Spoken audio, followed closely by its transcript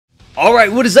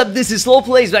Alright, what is up? This is Slow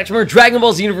Plays back to more Dragon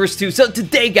Ball Xenoverse 2. So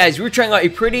today, guys, we're trying out a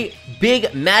pretty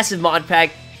big, massive mod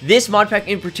pack. This mod pack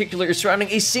in particular is surrounding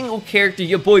a single character,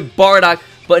 your boy Bardock,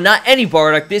 but not any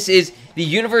Bardock. This is the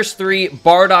Universe 3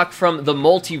 Bardock from the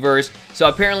Multiverse. So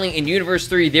apparently in Universe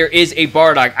 3 there is a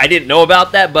Bardock. I didn't know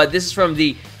about that, but this is from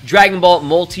the Dragon Ball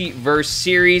Multiverse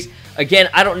series. Again,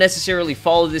 I don't necessarily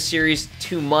follow this series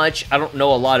too much. I don't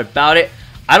know a lot about it.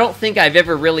 I don't think I've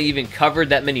ever really even covered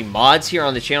that many mods here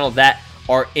on the channel that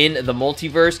are in the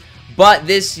multiverse, but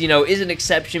this, you know, is an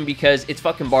exception because it's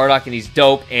fucking Bardock and he's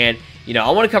dope, and, you know,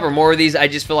 I want to cover more of these. I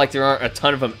just feel like there aren't a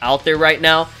ton of them out there right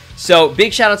now. So,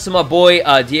 big shout outs to my boy,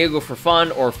 Diego for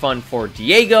Fun, or Fun for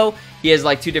Diego. He has,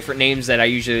 like, two different names that I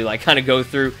usually, like, kind of go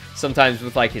through, sometimes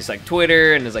with, like, his, like,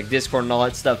 Twitter and his, like, Discord and all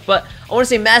that stuff. But I want to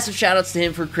say massive shout outs to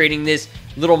him for creating this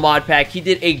little mod pack. He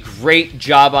did a great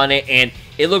job on it, and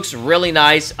it looks really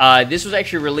nice. This was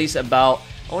actually released about,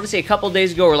 I want to say a couple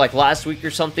days ago or like last week or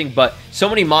something, but so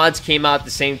many mods came out at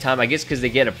the same time, I guess because they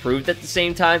get approved at the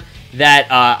same time, that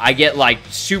I get like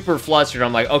super flustered.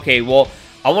 I'm like, okay, well,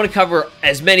 I want to cover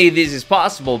as many of these as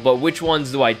possible, but which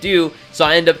ones do I do? So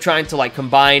I end up trying to like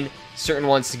combine certain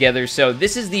ones together. So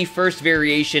this is the first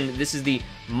variation. This is the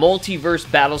Multiverse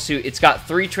Battlesuit. It's got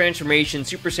 3 transformations,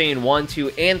 Super Saiyan 1, 2,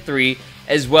 and 3,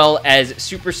 as well as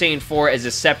Super Saiyan 4 as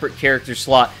a separate character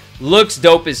slot. Looks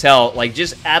dope as hell, like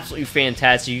just absolutely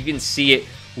fantastic. You can see it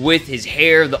with his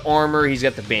hair, the armor. He's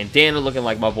got the bandana looking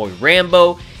like my boy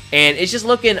Rambo, and it's just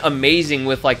looking amazing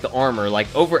with like the armor,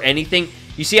 like over anything.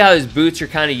 You see how his boots are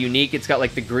kind of unique. It's got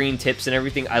like the green tips and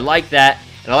everything. I like that,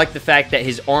 and I like the fact that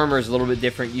his armor is a little bit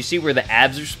different. You see where the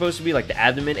abs are supposed to be, like the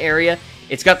abdomen area.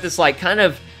 It's got this like kind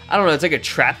of, I don't know, it's like a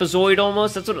trapezoid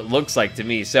almost. That's what it looks like to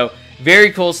me. So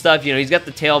very cool stuff. You know, he's got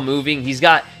the tail moving. He's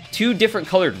got 2 different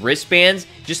colored wristbands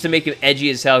just to make him edgy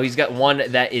as hell. He's got one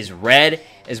that is red,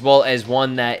 as well as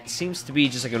one that seems to be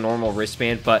just like a normal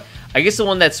wristband. But I guess the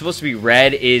one that's supposed to be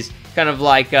red is kind of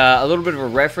like a little bit of a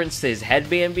reference to his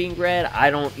headband being red. I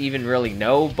don't even really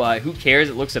know, but who cares?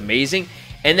 It looks amazing.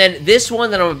 And then this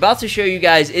one that I'm about to show you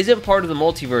guys isn't part of the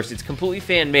multiverse. It's completely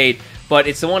fan-made, but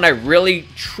it's the one I really,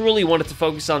 truly wanted to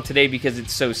focus on today because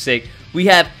it's so sick. We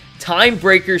have Time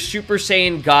Breaker Super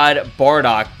Saiyan God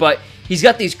Bardock, but he's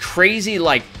got these crazy,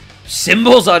 like,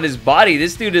 symbols on his body.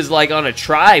 This dude is, like, on a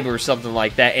tribe or something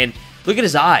like that, and look at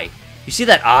his eye. You see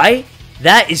that eye?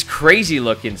 That is crazy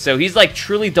looking. So he's, like,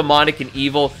 truly demonic and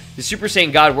evil. The Super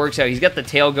Saiyan God works out. He's got the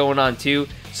tail going on, too.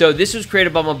 So this was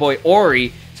created by my boy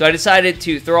Ori. So I decided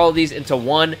to throw all these into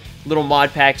one little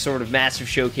mod pack, sort of massive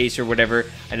showcase or whatever.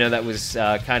 I know that was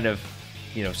kind of,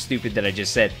 you know, stupid that I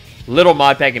just said little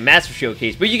mod pack and massive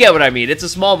showcase, but you get what I mean. It's a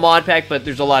small mod pack, but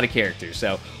there's a lot of characters,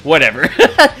 so whatever.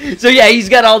 So yeah, he's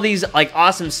got all these like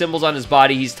awesome symbols on his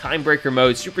body. He's Time Breaker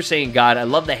mode, Super Saiyan God. I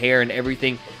love the hair and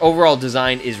everything. Overall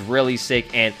design is really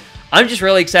sick, and I'm just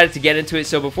really excited to get into it.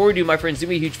 So before we do, my friends, do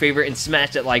me a huge favor and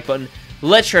smash that like button.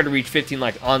 Let's try to reach 15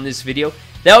 likes on this video.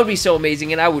 That would be so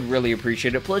amazing, and I would really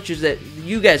appreciate it. Plus, just that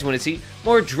you guys want to see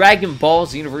more Dragon Ball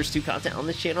Xenoverse 2 content on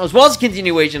this channel, as well as a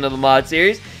continuation of the mod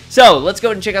series. So, let's go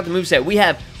ahead and check out the moveset. We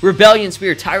have Rebellion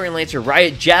Spear, Tyrant Lancer,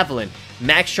 Riot Javelin,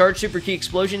 Max Charge, Super Key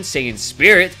Explosion, Saiyan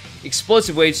Spirit,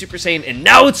 Explosive Wave, Super Saiyan, and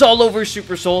now it's all over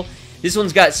Super Soul. This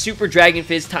one's got Super Dragon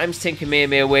Fizz, ×10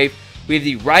 Kamehameha Wave. We have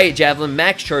the Riot Javelin,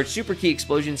 Max Charge, Super Key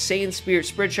Explosion, Saiyan Spirit,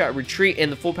 Spread Shot, Retreat,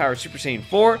 and the full power Super Saiyan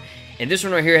 4. And this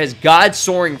one right here has God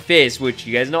Soaring Fist, which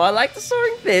you guys know I like the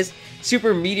Soaring Fist.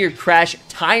 Super Meteor Crash,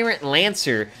 Tyrant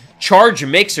Lancer, Charge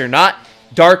Mixer, not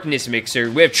Darkness Mixer.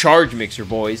 We have Charge Mixer,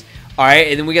 boys. Alright,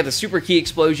 and then we got the Super Key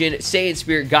Explosion, Saiyan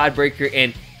Spirit, God Breaker,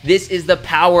 and this is the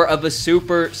power of a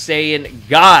Super Saiyan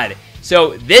God.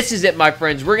 So this is it, my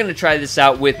friends. We're going to try this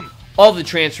out with all the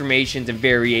transformations and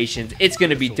variations. It's going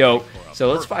to be dope.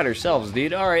 So let's fight ourselves,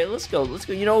 dude. Alright, let's go. Let's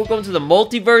go. You know, we're going to the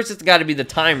multiverse. It's got to be the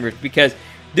Time Rift because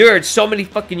there are so many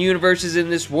fucking universes in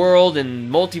this world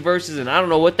and multiverses, and I don't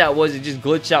know what that was. It just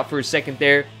glitched out for a second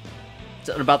there.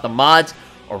 Something about the mods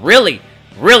are really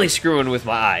screwing with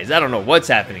my eyes. I don't know what's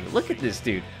happening. Look at this,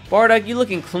 dude. Bardock, you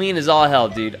looking clean as all hell,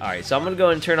 dude. Alright, so I'm going to go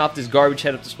ahead and turn off this garbage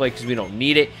head-up display because we don't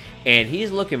need it, and he's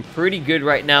looking pretty good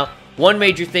right now. One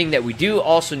major thing that we do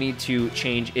also need to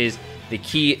change is the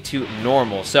key to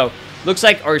normal. So, looks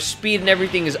like our speed and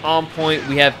everything is on point.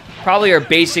 We have probably our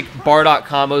basic Bardock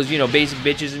combos, you know, basic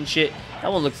bitches and shit.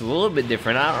 That one looks a little bit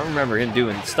different. I don't remember him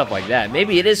doing stuff like that.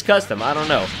 Maybe it is custom. I don't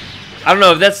know. I don't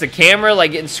know if that's the camera,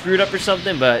 like, getting screwed up or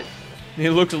something, but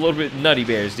it looks a little bit nutty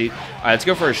bears, dude. Alright, let's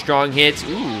go for our strong hits.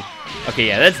 Ooh. Okay,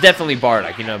 yeah, that's definitely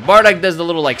Bardock. You know, Bardock does the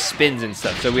little, like, spins and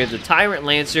stuff. So we have the Tyrant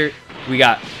Lancer. We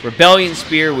got Rebellion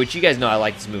Spear, which you guys know I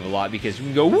like this move a lot because we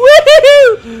can go,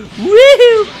 woohoo!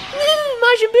 Woohoo!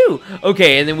 Majin Buu.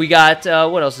 Okay, and then we got,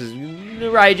 what else is,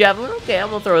 Riot Javelin. Okay, I'm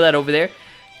gonna throw that over there.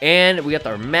 And we got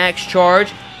our max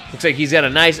charge. Looks like he's got a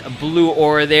nice blue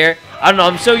aura there. I don't know,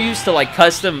 I'm so used to like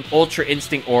custom Ultra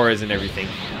Instinct auras and everything.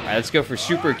 Alright, let's go for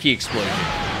Super Ki Explosion.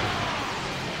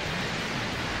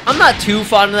 I'm not too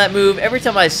fond of that move. Every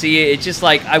time I see it, it's just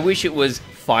like, I wish it was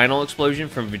Final Explosion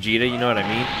from Vegeta, you know what I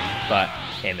mean? But,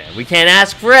 hey man, we can't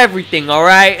ask for everything,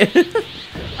 alright?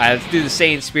 Alright, let's do the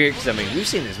Saiyan Spirit, because I mean, we've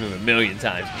seen this move a million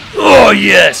times. Oh,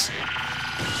 yes!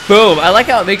 Boom! I like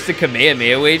how it makes the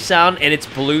Kamehameha wave sound, and it's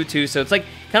blue too, so it's like,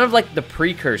 kind of like the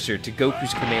precursor to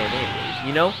Goku's Kamehameha wave,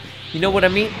 you know? You know what I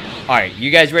mean? Alright, you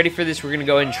guys ready for this? We're gonna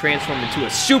go ahead and transform into a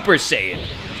Super Saiyan.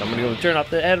 So I'm gonna go and turn off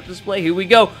the head-up display. Here we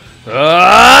go.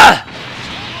 Ah!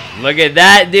 Look at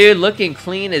that, dude. Looking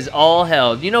clean as all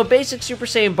hell. You know, basic Super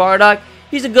Saiyan Bardock,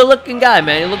 he's a good-looking guy,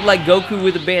 man. He looked like Goku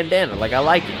with a bandana. Like, I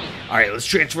like it. Alright, let's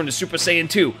transform to Super Saiyan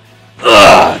 2.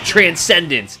 Ugh!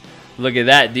 Transcendence. Look at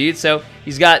that, dude. So,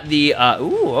 he's got the,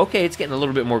 ooh, okay, it's getting a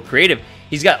little bit more creative.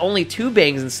 He's got only 2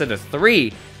 bangs instead of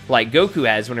 3, like Goku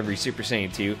has whenever he's Super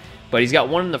Saiyan 2. But he's got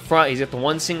one in the front, he's got the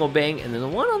one single bang, and then the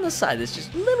one on the side that's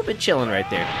just a little bit chilling right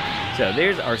there. So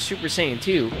there's our Super Saiyan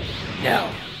 2. Now,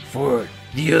 for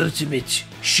the ultimate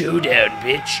showdown,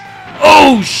 bitch.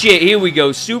 Oh, shit, here we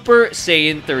go. Super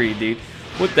Saiyan 3, dude.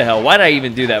 What the hell? Why did I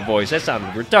even do that voice? That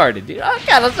sounded retarded, dude. I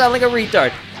kind of sound like a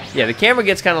retard. Yeah, the camera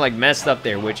gets kind of like messed up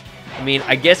there, which, I mean,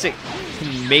 I guess it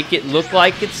can make it look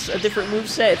like it's a different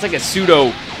moveset. It's like a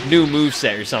pseudo new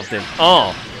moveset or something.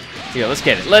 Oh. Yeah, let's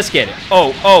get it. Let's get it.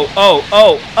 Oh, oh, oh,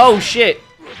 oh, oh, shit.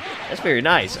 That's very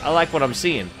nice. I like what I'm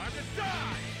seeing.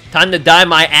 Time to die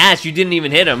my ass. You didn't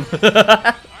even hit him.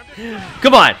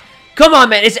 Come on. Come on,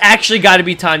 man. It's actually got to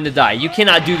be time to die. You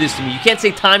cannot do this to me. You can't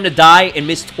say time to die and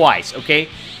miss twice, okay?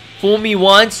 Fool me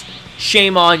once,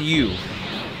 shame on you.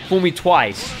 Fool me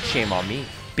twice, shame on me,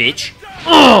 bitch.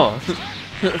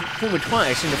 Fool me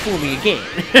twice and fool me again.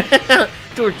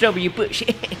 George W. Bush.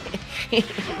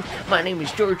 My name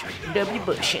is George W.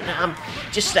 Bush, and I'm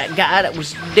just that guy that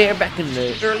was there back in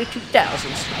the early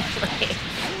 2000s.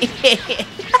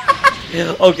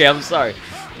 Okay, I'm sorry.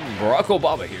 Barack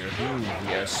Obama here.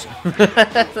 Yes.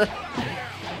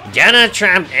 Donald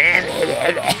Trump.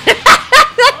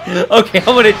 Okay, I'm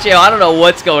gonna chill. I don't know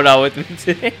what's going on with me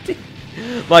today.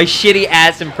 My shitty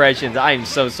ass impressions. I am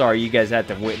so sorry you guys had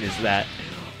to witness that.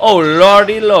 Oh,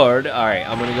 lordy lord. Alright,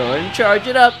 I'm gonna go ahead and charge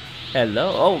it up.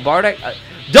 Hello. Oh, Bardock.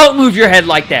 Don't move your head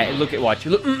like that. Look at watch.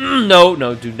 Look. No,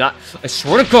 no, do not. I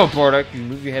swear to God, Bardock, you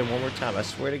move your head one more time. I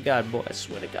swear to God, boy. I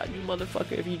swear to God, you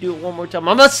motherfucker. If you do it one more time,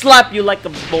 I'm gonna slap you like a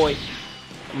boy.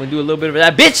 I'm gonna do a little bit of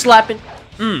that bitch slapping.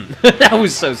 That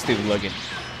was so stupid looking.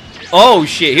 Oh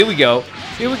shit. Here we go.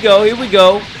 Here we go. Here we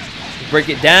go. Break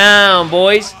it down,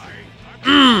 boys.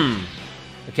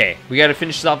 Okay, we gotta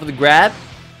finish this off with a grab.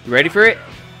 You ready for it?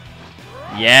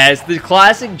 Yes, the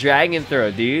classic dragon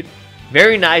throw, dude.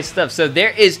 Very nice stuff. So there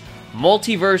is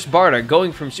Multiverse Bardock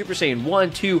going from Super Saiyan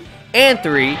 1, 2, and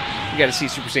 3. You gotta see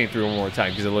Super Saiyan 3 one more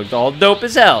time because it looked all dope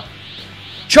as hell.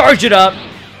 Charge it up.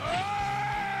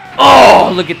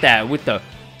 Oh, look at that with the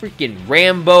freaking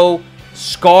Rambo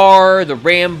scar, the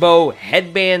Rambo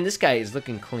headband. This guy is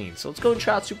looking clean. So let's go and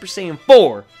try out Super Saiyan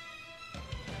 4.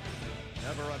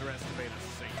 Never underestimate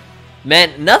a Saiyan.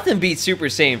 Man, nothing beats Super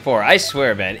Saiyan 4. I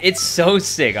swear, man. It's so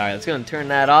sick. All right, let's go and turn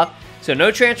that off. So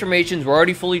no transformations. We're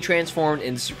already fully transformed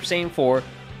into Super Saiyan 4.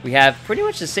 We have pretty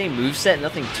much the same moveset.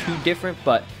 Nothing too different,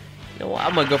 but you know what?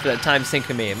 I'm going to go for that times 10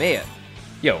 Kamehameha.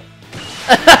 Yo.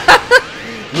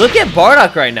 Look at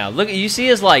Bardock right now. Look, you see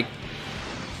his, like...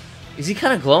 Is he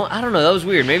kind of glowing? I don't know. That was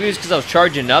weird. Maybe it was because I was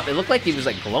charging up. It looked like he was,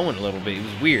 like, glowing a little bit. It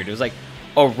was weird. It was, like,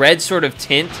 a red sort of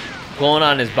tint glowing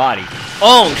on his body.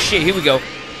 Oh, shit. Here we go.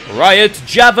 Riot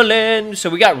Javelin. So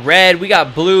we got red, we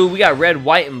got blue, we got red,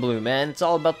 white, and blue, man. It's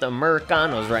all about the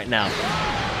Americanos right now.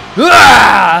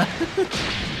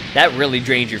 That really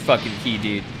drains your fucking ki,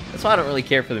 dude. That's why I don't really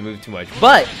care for the move too much.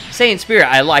 But Saiyan Spirit,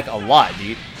 I like a lot,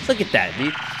 dude. Look at that,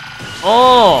 dude.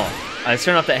 Oh, let's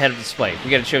turn off that head-up display.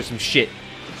 We gotta show some shit,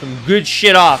 some good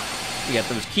shit off. We got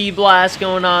those ki blasts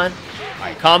going on. All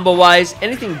right, combo-wise,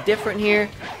 anything different here?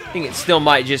 I think it still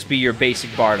might just be your basic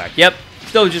Bardock. Yep.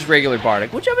 Still just regular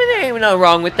Bardock, which, I mean, there ain't nothing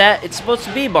wrong with that. It's supposed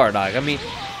to be Bardock. I mean,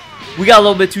 we got a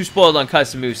little bit too spoiled on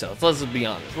custom moveset. Let's be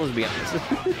honest. Let's be honest.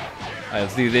 Alright,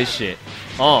 let's do this shit.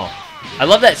 Oh, I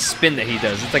love that spin that he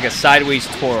does. It's like a sideways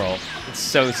twirl. It's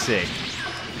so sick.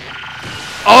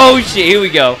 Oh, shit. Here we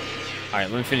go. Alright,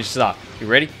 let me finish this off. You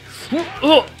ready?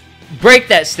 Break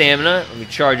that stamina. Let me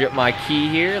charge up my ki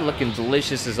here. Looking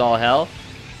delicious as all hell.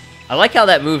 I like how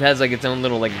that move has like its own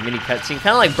little like mini cutscene, kind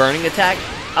of like Burning Attack.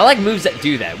 I like moves that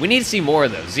do that. We need to see more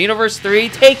of those. Xenoverse 3,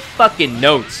 take fucking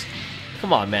notes.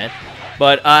 Come on, man.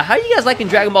 But how are you guys liking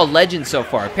Dragon Ball Legends so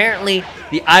far? Apparently,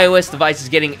 the iOS device is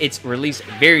getting its release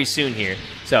very soon here.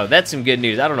 So that's some good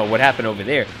news. I don't know what happened over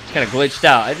there. Kind of glitched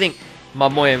out. I think my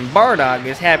boy Bardock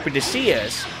is happy to see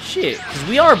us. Shit, because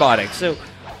we are Bardock, so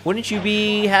wouldn't you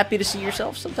be happy to see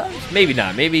yourself sometimes? Maybe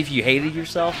not. Maybe if you hated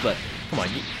yourself, but come on.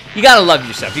 You gotta love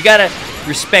yourself. You gotta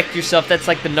respect yourself. That's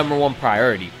like the #1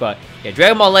 priority. But yeah,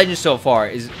 Dragon Ball Legends so far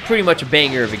is pretty much a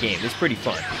banger of a game. It's pretty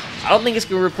fun. I don't think it's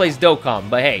gonna replace Dokkan,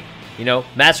 but hey, you know,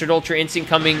 Mastered Ultra Instinct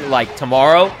coming like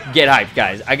tomorrow. Get hyped,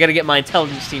 guys. I gotta get my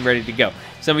intelligence team ready to go.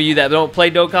 Some of you that don't play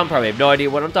Dokkan probably have no idea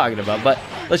what I'm talking about, but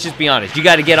let's just be honest. You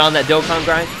gotta get on that Dokkan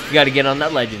grind. You gotta get on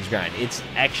that Legends grind. It's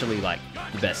actually like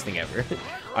the best thing ever.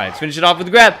 Alright, let's finish it off with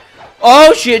the grab.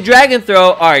 Oh shit, Dragon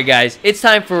Throw. Alright guys, it's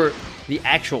time for the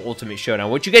actual Ultimate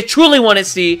Showdown. What you guys truly want to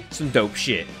see, some dope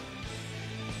shit.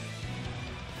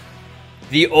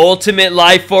 The Ultimate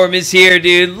Life Form is here,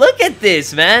 dude. Look at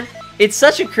this, man. It's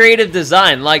such a creative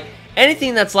design. Like,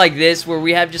 anything that's like this, where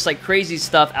we have just like crazy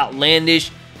stuff,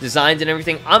 outlandish designs and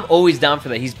everything, I'm always down for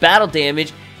that. He's battle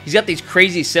damage. He's got these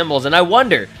crazy symbols, and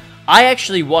I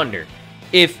actually wonder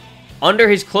if under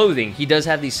his clothing, he does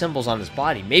have these symbols on his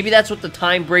body. Maybe that's what the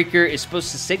Time Breaker is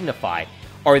supposed to signify,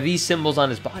 are these symbols on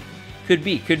his body. Could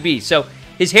be, could be. So,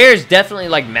 his hair is definitely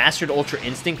like Mastered Ultra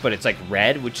Instinct, but it's like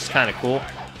red, which is kind of cool.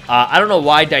 I don't know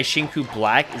why Daishinku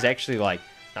Black is actually like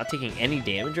not taking any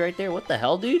damage right there. What the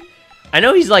hell, dude? I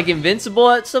know he's like invincible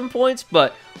at some points,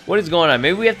 but what is going on?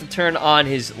 Maybe we have to turn on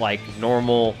his like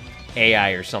normal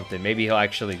AI or something. Maybe he'll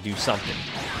actually do something.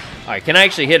 Alright, can I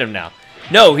actually hit him now?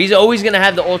 No, he's always going to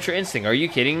have the Ultra Instinct. Are you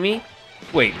kidding me?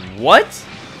 Wait, what?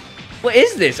 What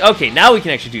is this? Okay, now we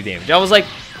can actually do damage. I was like,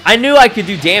 I knew I could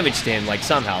do damage to him, like,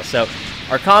 somehow. So,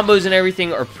 our combos and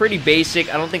everything are pretty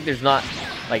basic. I don't think there's not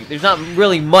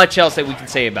really much else that we can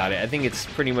say about it. I think it's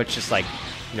pretty much just, like,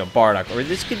 you know, Bardock. Or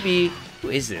this could be... Who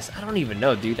is this? I don't even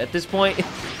know, dude. At this point,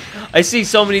 I see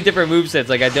so many different movesets,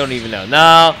 like, I don't even know.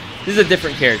 No, this is a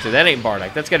different character. That ain't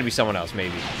Bardock. That's got to be someone else,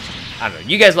 maybe. I don't know.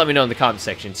 You guys let me know in the comment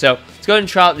section. So, let's go ahead and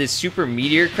try out this Super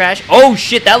Meteor Crash. Oh,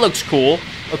 shit, that looks cool.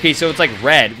 Okay, so it's, like,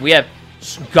 red. We have...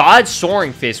 God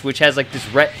Soaring Fist, which has like this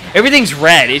red, everything's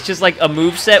red. It's just like a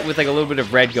moveset with like a little bit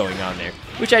of red going on there,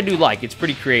 which I do like. It's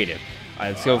pretty creative. All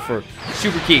right, let's go for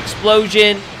Super Key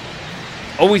Explosion.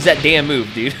 Always that damn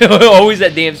move, dude. Always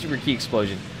that damn Super Key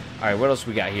Explosion. All right, what else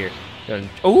we got here?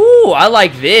 Ooh, I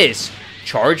like this.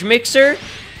 Charge Mixer.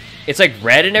 It's like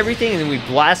red and everything, and then we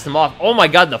blast them off. Oh my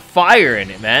god, the fire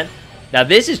in it, man. Now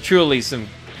this is truly some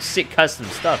sick custom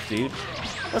stuff, dude.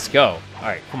 Let's go. All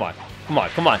right, come on. Come on,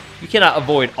 come on. You cannot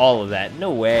avoid all of that.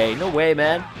 No way. No way,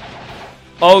 man.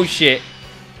 Oh, shit.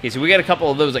 Okay, so we got a couple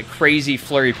of those, like, crazy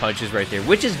flurry punches right there,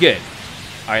 which is good.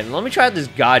 All right, let me try out this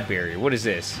God Barrier. What is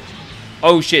this?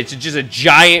 Oh, shit. It's just a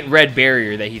giant red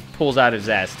barrier that he pulls out of his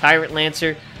ass. Tyrant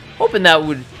Lancer. Hoping that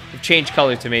would change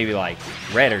color to maybe, like,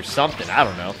 red or something. I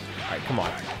don't know. All right, come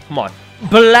on. Come on.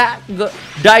 Black.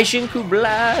 Daishinku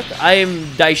Black. I am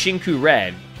Daishinku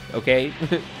Red. Okay?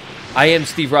 I am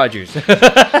Steve Rogers.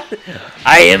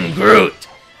 I am Groot.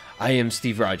 I am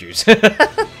Steve Rogers.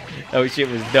 Oh, shit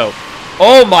was dope.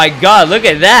 Oh, my God. Look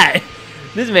at that.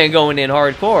 This man going in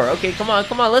hardcore. Okay, come on.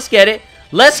 Come on. Let's get it.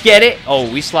 Let's get it. Oh,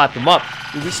 we slapped him up.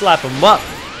 We slapped him up.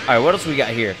 All right, what else we got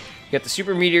here? We got the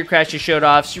Super Meteor Crash you showed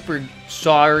off. Super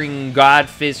Soaring God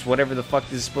Fist. Whatever the fuck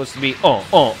this is supposed to be.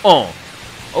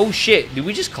 Oh, shit. Did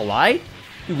we just collide?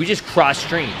 Dude, we just crossed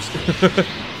streams.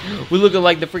 We're looking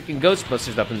like the freaking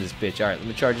Ghostbusters up in this bitch. Alright, let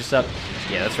me charge this up.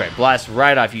 Yeah, that's right. Blast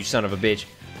right off, you son of a bitch.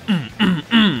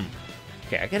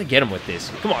 Okay, I gotta get him with this.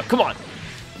 Come on, come on.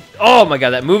 Oh my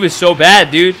god, that move is so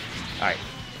bad, dude. Alright,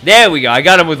 there we go. I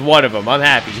got him with one of them. I'm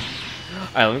happy.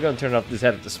 Alright, let me go and turn off this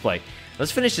head-up display.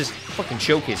 Let's finish this fucking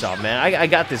showcase off, man. I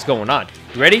got this going on.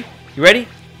 You ready? You ready?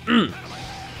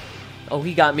 Oh,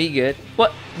 he got me good.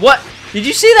 What? What? Did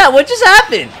you see that? What just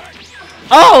happened?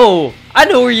 Oh! I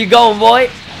know where you're going, boy.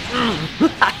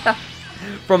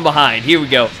 From behind. Here we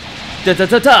go.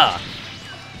 Da-da-da-da.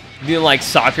 Doing like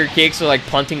soccer kicks or like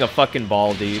punting a fucking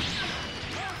ball, dude.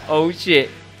 Oh, shit.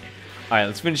 Alright,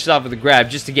 let's finish this off with a grab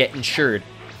just to get insured.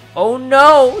 Oh,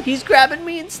 no. He's grabbing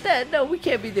me instead. No, we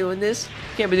can't be doing this.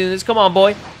 Can't be doing this. Come on,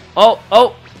 boy.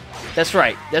 Oh. That's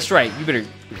right. That's right. You better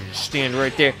stand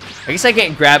right there. I guess I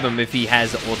can't grab him if he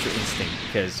has the Ultra Instinct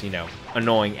because, you know,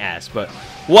 annoying ass. But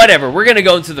whatever. We're going to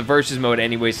go into the versus mode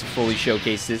anyways to fully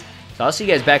showcase this. So I'll see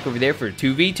you guys back over there for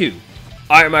 2v2.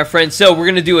 Alright, my friends. So we're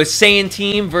going to do a Saiyan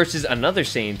team versus another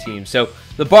Saiyan team. So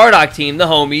the Bardock team, the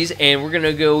homies, and we're going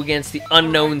to go against the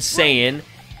unknown Saiyan.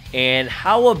 And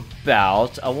how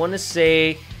about, I want to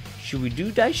say, should we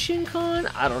do Daishinkan?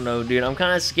 I don't know, dude. I'm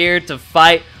kind of scared to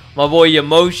fight my boy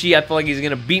Yamoshi. I feel like he's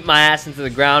going to beat my ass into the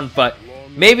ground, but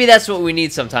maybe that's what we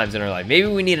need sometimes in our life. Maybe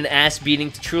we need an ass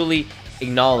beating to truly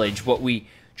acknowledge what we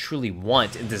truly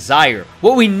want and desire.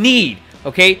 What we need,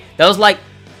 okay? That was like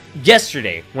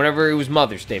yesterday, whenever it was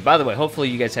Mother's Day. By the way, hopefully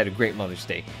you guys had a great Mother's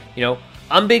Day. You know,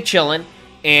 I'm big chilling,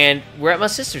 and we're at my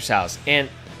sister's house, and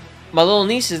my little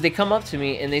nieces, they come up to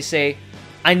me and they say,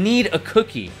 I need a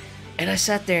cookie. And I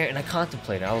sat there and I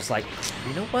contemplated. I was like,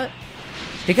 you know what?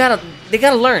 They gotta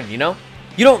learn, you know?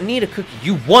 You don't need a cookie.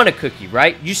 You want a cookie,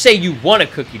 right? You say you want a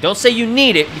cookie. Don't say you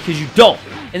need it because you don't.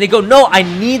 And they go, no, I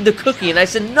need the cookie. And I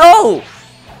said, no!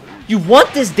 You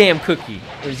want this damn cookie.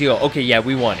 And you go, okay, yeah,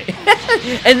 we want it.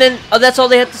 And then that's all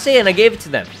they had to say, and I gave it to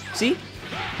them. See?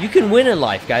 You can win in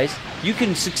life, guys. You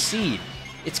can succeed.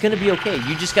 It's gonna be okay.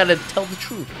 You just gotta tell the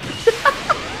truth.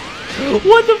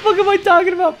 What the fuck am I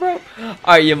talking about, bro?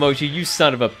 Alright, Yamoshi, you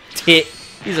son of a tit.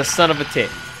 He's a son of a tit.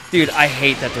 Dude, I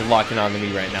hate that they're locking onto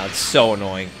me right now. It's so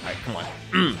annoying. Alright, come on.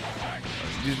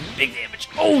 Do big damage.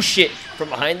 Oh, shit. From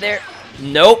behind there?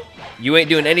 Nope. You ain't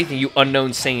doing anything, you unknown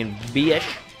Saiyan bitch.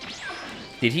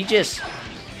 Did he just...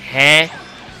 Huh?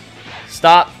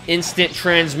 Stop instant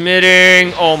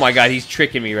transmitting. Oh my god, he's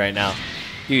tricking me right now.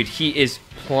 Dude, he is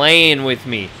playing with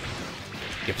me.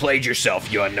 You played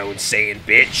yourself, you unknown Saiyan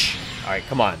bitch. Alright,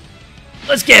 come on.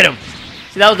 Let's get him.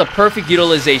 See, that was the perfect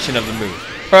utilization of the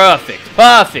move. Perfect.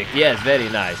 Perfect. Yes, very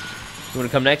nice. You want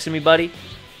to come next to me, buddy?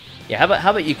 Yeah,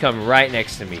 how about you come right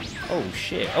next to me? Oh,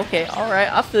 shit. Okay,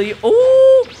 alright. I feel you.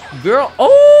 Oh, girl.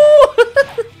 Oh.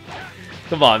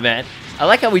 Come on, man. I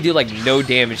like how we do, like, no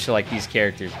damage to, like, these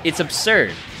characters. It's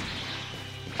absurd.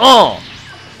 Oh.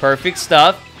 Perfect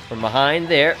stuff. From behind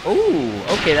there. Ooh,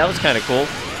 okay, that was kind of cool.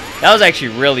 That was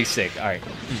actually really sick. All right.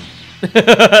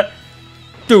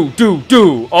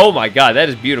 Do. Oh my god, that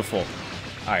is beautiful.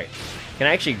 All right. Can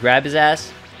I actually grab his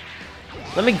ass?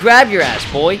 Let me grab your ass,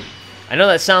 boy. I know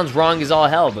that sounds wrong as all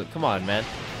hell, but come on, man.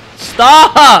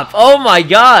 Stop! Oh my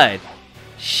god.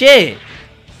 Shit.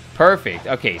 Perfect.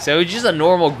 Okay, so it was just a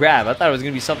normal grab. I thought it was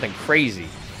going to be something crazy.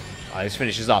 All right, let's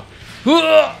finish this off. No!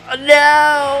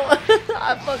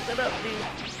 I fucked it up, dude.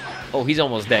 Oh, he's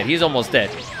almost dead. He's almost dead.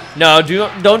 No,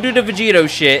 don't do the Vegito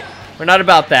shit. We're not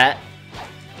about that.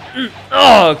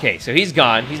 Oh, okay. So he's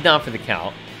gone. He's down for the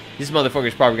count. This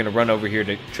motherfucker's probably going to run over here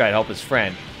to try to help his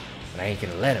friend. But I ain't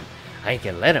going to let him. I ain't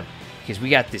going to let him. Because we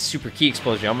got this super key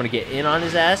explosion. I'm going to get in on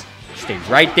his ass. Stay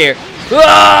right there.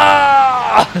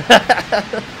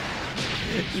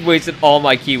 Just wasted all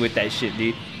my key with that shit,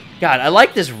 dude. God, I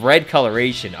like this red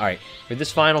coloration. All right. For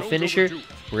this final finisher,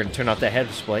 we're going to turn off that head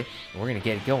display. And we're going to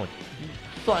get it going.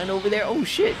 Flying over there. Oh,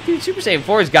 shit. Dude, Super Saiyan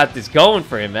 4 has got this going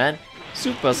for him, man.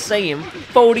 Super Saiyan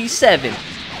 47.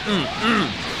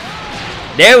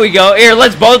 There we go. Here,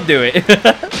 let's both do it.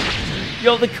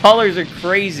 Yo, the colors are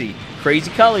crazy.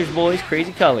 Crazy colors, boys.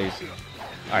 Crazy colors.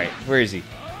 All right, where is he?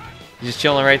 He's just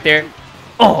chilling right there.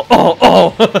 Oh.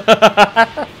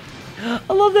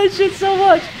 I love that shit so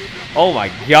much. Oh,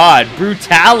 my God.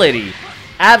 Brutality.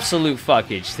 Absolute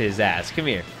fuckage to his ass. Come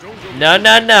here.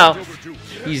 No.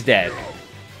 He's dead.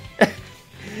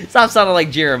 Stop sounding like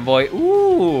Jiren, boy.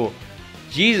 Ooh.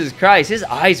 Jesus Christ. His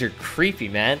eyes are creepy,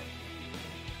 man.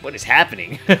 What is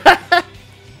happening?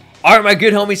 Alright, my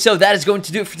good homies. So that is going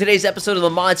to do it for today's episode of the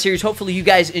mod series. Hopefully you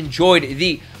guys enjoyed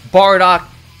the Bardock,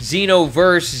 Xeno,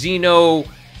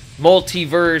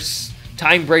 Multiverse,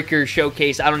 Timebreaker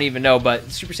showcase. I don't even know, but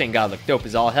Super Saiyan God looked dope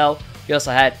as all hell. We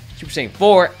also had Super Saiyan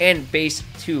 4 and Base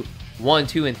 2, 1,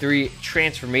 2, and 3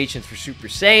 transformations for Super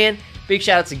Saiyan. Big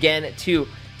shoutouts again to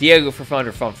Diego for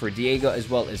Fun for Diego, as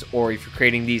well as Ori for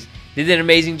creating these. They did an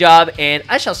amazing job, and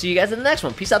I shall see you guys in the next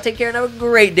one. Peace out, take care, and have a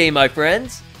great day, my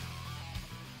friends.